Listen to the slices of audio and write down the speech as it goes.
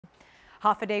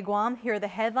Half a day Guam, here are the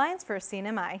headlines for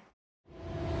CNMI.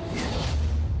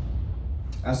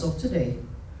 As of today,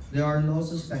 there are no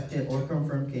suspected or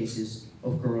confirmed cases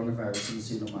of coronavirus in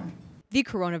CNMI. The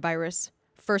coronavirus,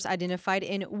 first identified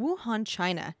in Wuhan,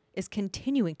 China, is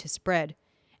continuing to spread.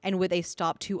 And with a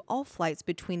stop to all flights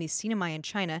between the CNMI and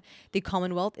China, the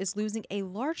Commonwealth is losing a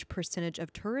large percentage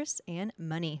of tourists and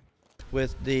money.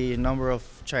 With the number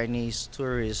of Chinese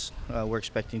tourists we're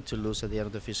expecting to lose at the end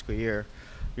of the fiscal year,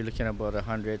 you're looking at about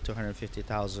 100 to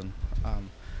 150,000.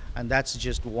 And that's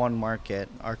just one market.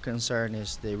 Our concern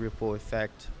is the ripple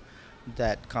effect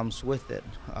that comes with it.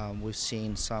 We've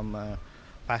seen some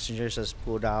passengers has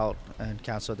pulled out and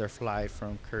canceled their flight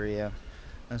from Korea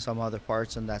and some other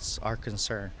parts, and that's our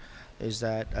concern, is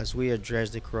that as we address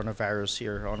the coronavirus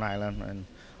here on island and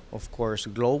of course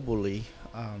globally,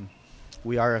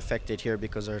 we are affected here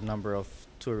because there are a number of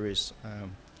tourists,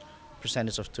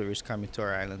 percentage of tourists coming to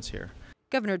our islands here.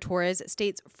 Governor Torres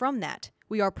states from that,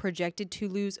 we are projected to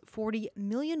lose $40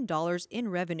 million in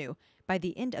revenue by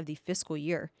the end of the fiscal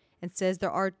year, and says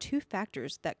there are two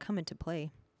factors that come into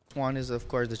play. One is, of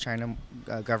course, the China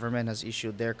government has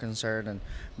issued their concern and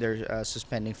they're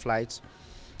suspending flights.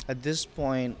 At this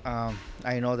point,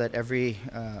 I know that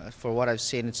for what I've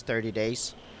seen, it's 30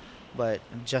 days. But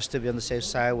just to be on the safe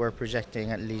side, we're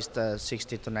projecting at least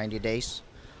 60 to 90 days.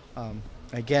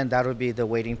 Again, that would be the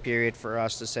waiting period for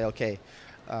us to say, okay,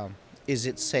 is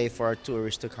it safe for our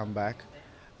tourists to come back?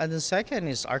 And the second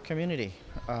is our community.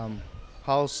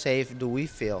 How safe do we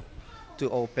feel to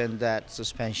open that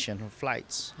suspension of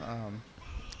flights?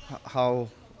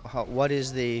 What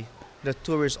is the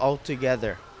tourists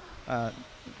altogether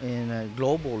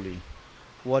globally?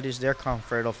 What is their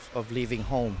comfort of leaving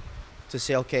home to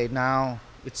say, okay, now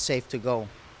it's safe to go.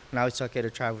 Now it's okay to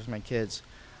travel with my kids,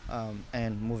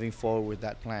 and moving forward with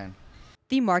that plan.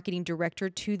 The marketing director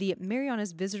to the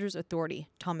Marianas Visitors Authority,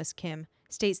 Thomas Kim,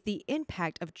 states the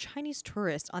impact of Chinese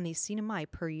tourists on the CNMI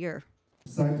per year.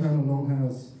 Saipan alone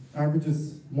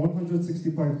averages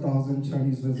 165,000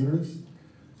 Chinese visitors.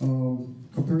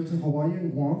 Compared to Hawaii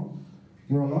and Guam,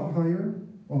 we're a lot higher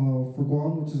for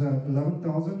Guam, which is at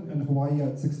 11,000, and Hawaii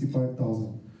at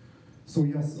 65,000. So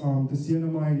yes, the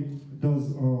CNMI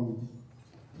does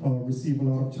receive a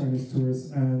lot of Chinese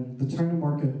tourists, and the China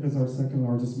market is our second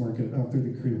largest market after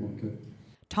the Korean market.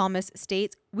 Thomas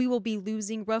states we will be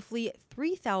losing roughly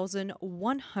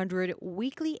 3,100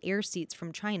 weekly air seats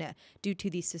from China due to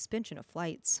the suspension of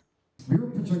flights. We were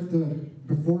projected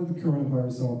before the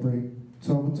coronavirus outbreak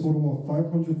to have a total of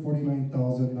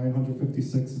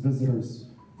 549,956 visitors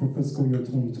for fiscal year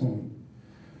 2020.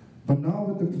 But now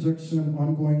with the projection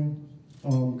ongoing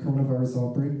coronavirus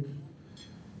outbreak,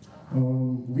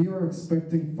 we are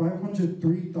expecting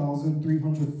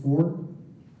 503,304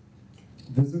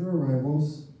 visitor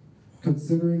arrivals,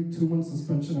 considering 2 months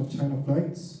suspension of China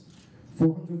flights,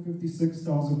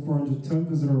 456,410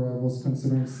 visitor arrivals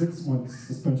considering 6 months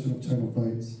suspension of China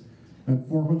flights, and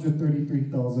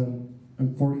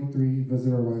 433,043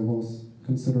 visitor arrivals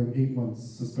considering 8 months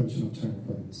suspension of China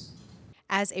flights.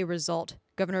 As a result,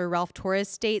 Governor Ralph Torres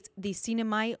states the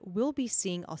CNMI will be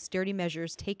seeing austerity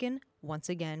measures taken once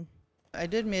again. I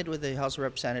did meet with the House of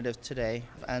Representatives today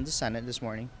and the Senate this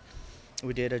morning.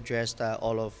 We did address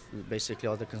basically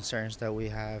all the concerns that we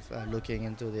have looking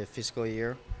into the fiscal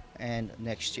year and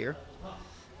next year.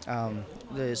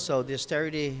 So the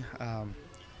austerity,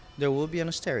 there will be an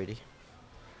austerity.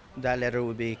 That letter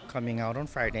will be coming out on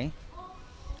Friday.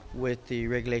 With the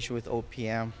regulation with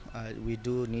OPM, we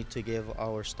do need to give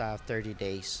our staff 30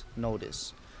 days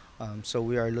notice. So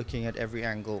we are looking at every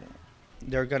angle.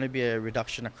 There's going to be a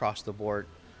reduction across the board.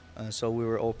 So we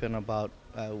were open about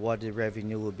what the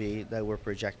revenue will be that we're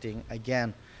projecting.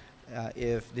 Again,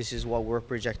 if this is what we're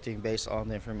projecting based on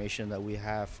the information that we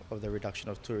have of the reduction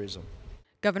of tourism.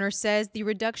 Governor says the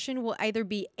reduction will either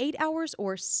be 8 hours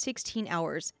or 16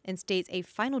 hours and states a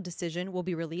final decision will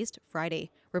be released Friday.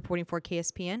 Reporting for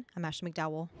KSPN, I'm Ashley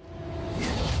McDowell.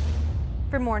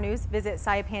 For more news, visit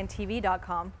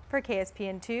saipantv.com. For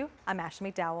KSPN2, I'm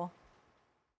Ashley McDowell.